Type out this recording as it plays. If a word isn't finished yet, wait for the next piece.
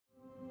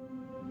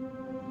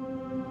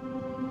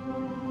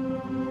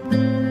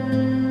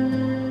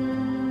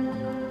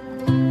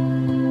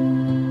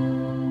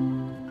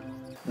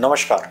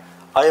Namaskar,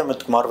 I am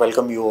Amit Kumar.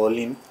 Welcome you all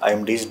in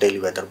IMD's daily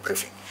weather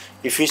briefing.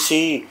 If we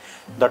see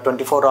the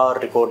 24-hour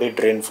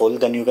recorded rainfall,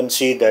 then you can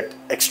see that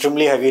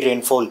extremely heavy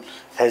rainfall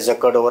has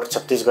occurred over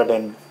Chhattisgarh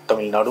and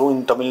Tamil Nadu.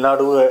 In Tamil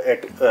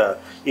Nadu,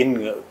 in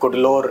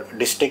Kudalur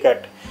district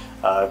at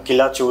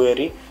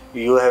Kilachueri,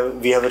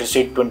 we have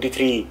received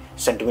 23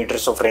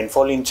 centimeters of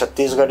rainfall. In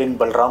Chhattisgarh, in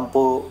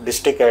Balrampur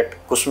district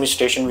at Kusmi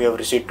station, we have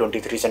received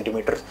 23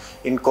 centimeters.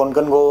 In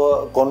Konkan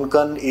Goa,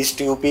 Konkan,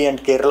 East UP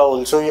and Kerala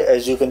also,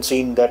 as you can see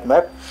in that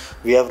map,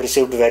 we have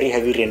received very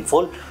heavy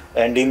rainfall.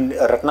 And in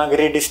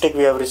Ratnagiri district,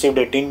 we have received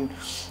 18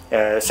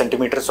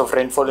 centimeters of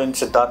rainfall. In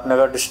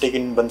Siddharthnagar district,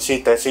 in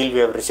Bansi Tehsil, we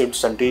have received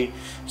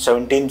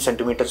 17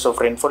 centimeters of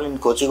rainfall. In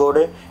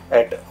Kochigode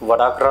at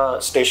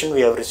Vadakra station,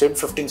 we have received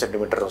 15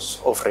 centimeters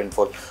of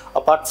rainfall.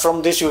 Apart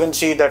from this, you can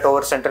see that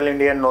over central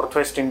India and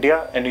northwest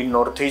India and in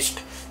northeast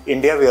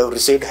India, we have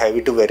received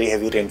heavy to very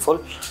heavy rainfall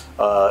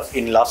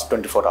in last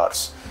 24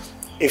 hours.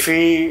 If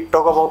we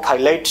talk about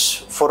highlights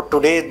for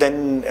today,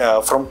 then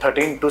from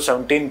 13th to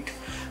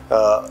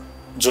 17th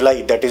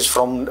July, that is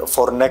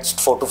for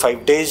next 4 to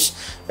 5 days,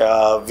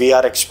 we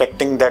are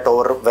expecting that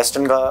over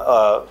western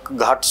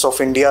ghats of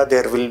India,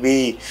 there will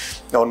be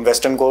on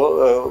western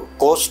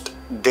coast,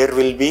 there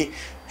will be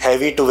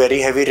heavy to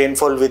very heavy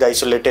rainfall with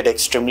isolated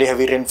extremely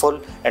heavy rainfall,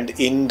 and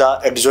in the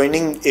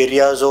adjoining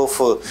areas of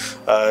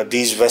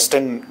these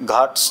western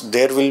ghats,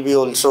 there will be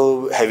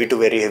also heavy to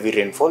very heavy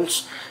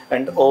rainfalls.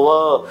 And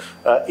over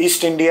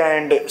East India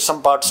and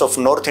some parts of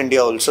North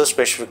India also,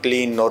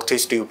 specifically in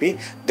Northeast UP,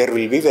 there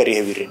will be very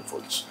heavy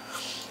rainfalls.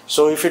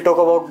 So if you talk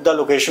about the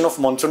location of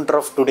monsoon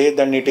trough today,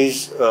 then it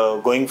is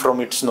going from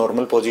its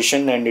normal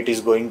position and it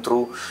is going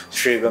through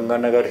Sri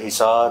Ganganagar,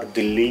 Hisar,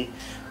 Delhi,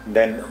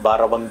 then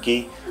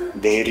Barabanki,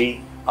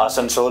 Dheri,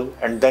 Asansol,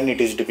 and then it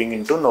is dipping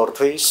into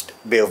northwest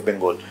Bay of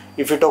Bengal.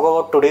 If you talk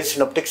about today's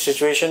synoptic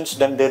situations,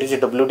 then there is a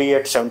WD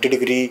at 70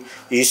 degree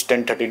east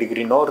and 30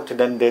 degree north.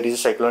 Then there is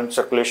cyclonic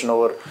circulation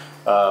over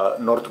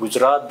North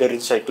Gujarat. There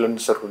is cyclonic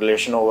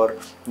circulation over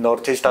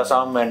northeast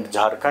Assam and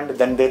Jharkhand.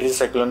 Then there is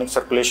cyclonic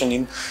circulation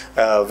in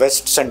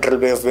west central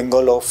Bay of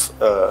Bengal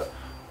of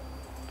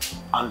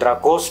Andhra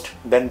coast.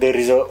 Then there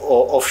is a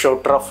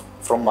offshore trough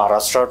from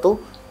Maharashtra to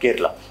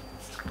Kerala.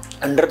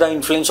 Under the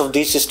influence of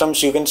these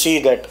systems, you can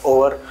see that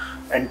over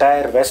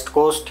entire west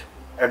coast,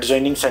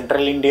 adjoining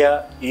central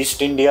India,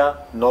 East India,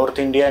 North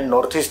India and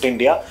Northeast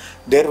India,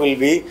 there will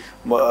be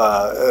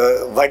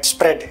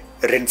widespread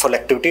rainfall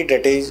activity.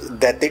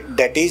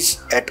 That is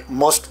at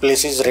most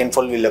places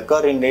rainfall will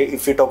occur.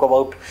 If we talk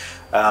about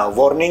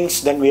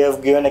warnings, then we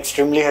have given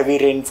extremely heavy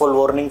rainfall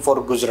warning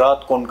for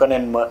Gujarat, Konkan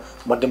and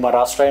Madhya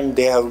Maharashtra, and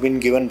they have been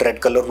given red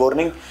color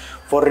warning.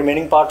 For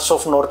remaining parts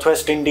of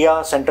northwest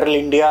India, central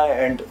India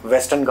and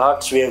western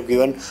ghats, we have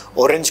given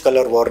orange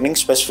color warning,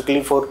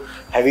 specifically for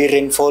heavy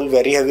rainfall,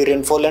 very heavy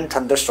rainfall and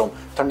thunderstorm.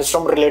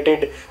 Thunderstorm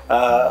related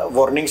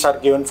warnings are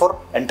given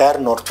for entire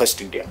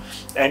northwest India.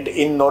 And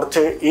in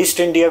northeast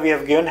India, we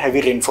have given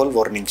heavy rainfall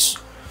warnings.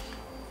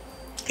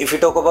 If we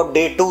talk about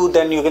day 2,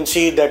 then you can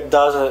see that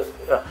the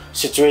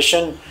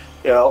situation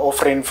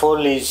of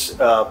rainfall is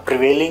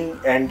prevailing,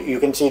 and you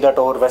can see that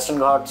over western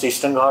ghats,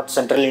 eastern ghats,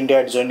 central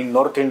India adjoining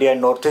north India and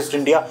northeast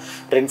India,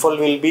 rainfall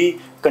will be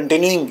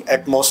continuing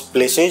at most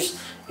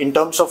places. In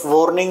terms of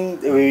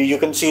warning, you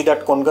can see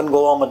that Konkan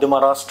Goa, Madhya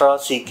Maharashtra,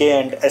 CK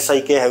and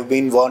SIK have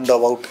been warned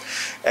about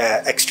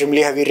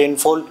extremely heavy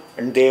rainfall,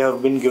 and they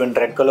have been given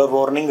red color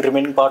warning.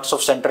 Remaining parts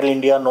of central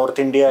India, north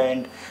India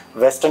and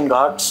western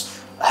ghats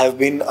have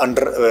been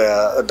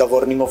under the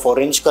warning of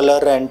orange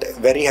color, and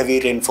very heavy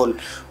rainfall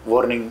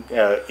warning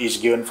is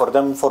given for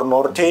them. For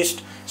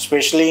northeast,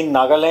 especially in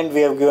Nagaland,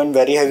 we have given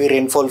very heavy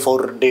rainfall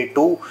for day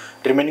 2.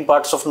 Remaining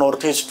parts of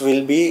northeast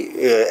will be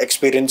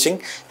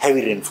experiencing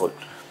heavy rainfall.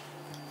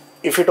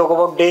 If you talk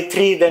about day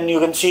 3, then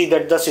you can see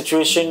that the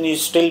situation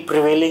is still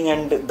prevailing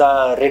and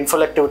the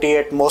rainfall activity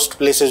at most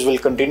places will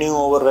continue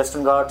over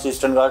western ghats,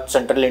 eastern ghats,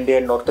 central India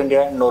and north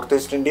India and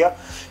northeast India.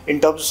 In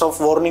terms of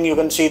warning, you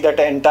can see that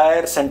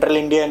entire central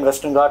India and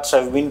western ghats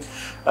have been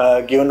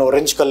given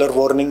orange color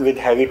warning with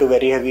heavy to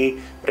very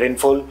heavy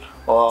rainfall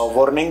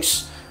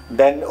warnings.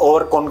 Then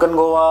over Konkan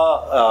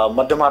Goa,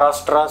 Madhya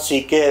Maharashtra,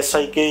 CK,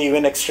 SIK,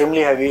 even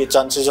extremely heavy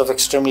chances of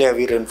extremely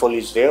heavy rainfall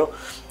is there.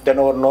 Then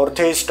over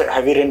northeast,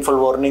 heavy rainfall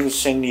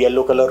warnings in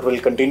yellow color will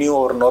continue.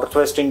 Over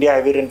northwest India,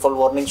 heavy rainfall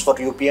warnings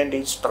for UP and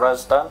East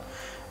Rajasthan,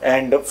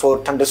 and for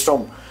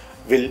thunderstorm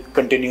will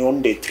continue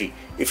on day 3.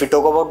 If we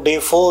talk about day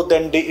 4,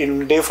 then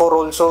in day 4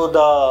 also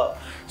the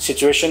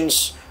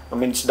situations,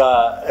 means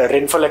the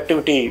rainfall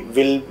activity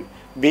will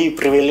be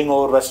prevailing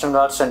over western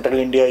ghats, central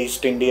India,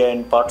 East India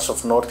and parts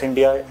of North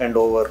India and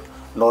over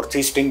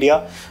northeast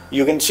India.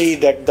 You can see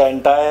that the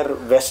entire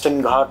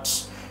western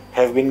ghats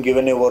have been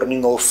given a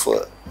warning of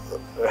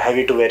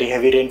heavy to very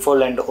heavy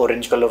rainfall, and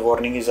orange color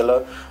warning is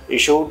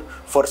issued.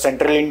 For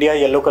central India,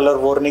 yellow color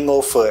warning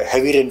of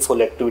heavy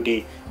rainfall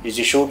activity is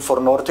issued.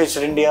 For northeast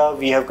India,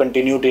 we have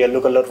continued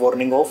yellow color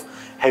warning of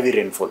heavy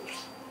rainfall.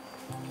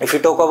 If you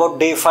talk about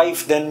day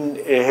 5, then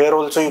here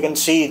also you can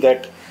see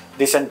that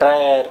this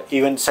entire,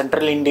 even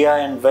central India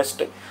and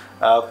west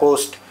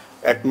coast,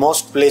 at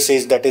most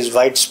places, that is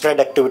widespread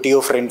activity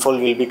of rainfall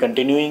will be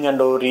continuing,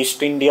 and over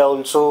East India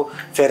also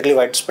fairly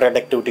widespread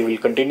activity will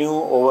continue.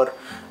 Over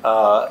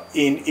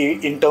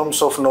in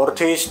terms of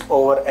northeast,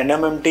 over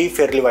NMMT,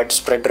 fairly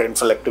widespread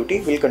rainfall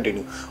activity will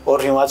continue.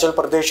 Over Himachal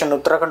Pradesh and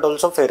Uttarakhand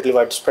also fairly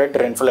widespread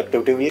rainfall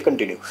activity will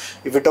continue.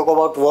 If we talk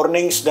about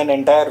warnings, then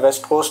entire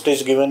west coast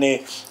is given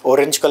a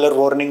orange color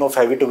warning of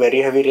heavy to very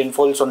heavy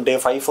rainfalls on day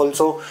 5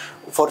 also.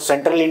 For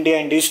central India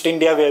and East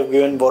India, we have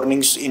given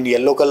warnings in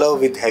yellow color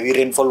with heavy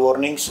rainfall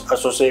warnings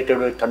associated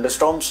with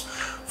thunderstorms.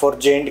 For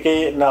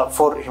J&K,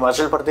 for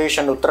Himachal Pradesh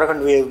and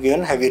Uttarakhand, we have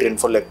given heavy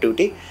rainfall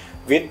activity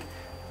with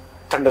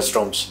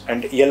thunderstorms,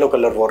 and yellow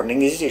color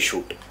warning is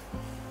issued.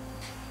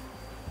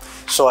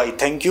 So I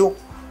thank you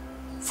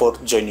for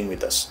joining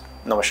with us.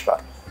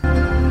 Namaskar.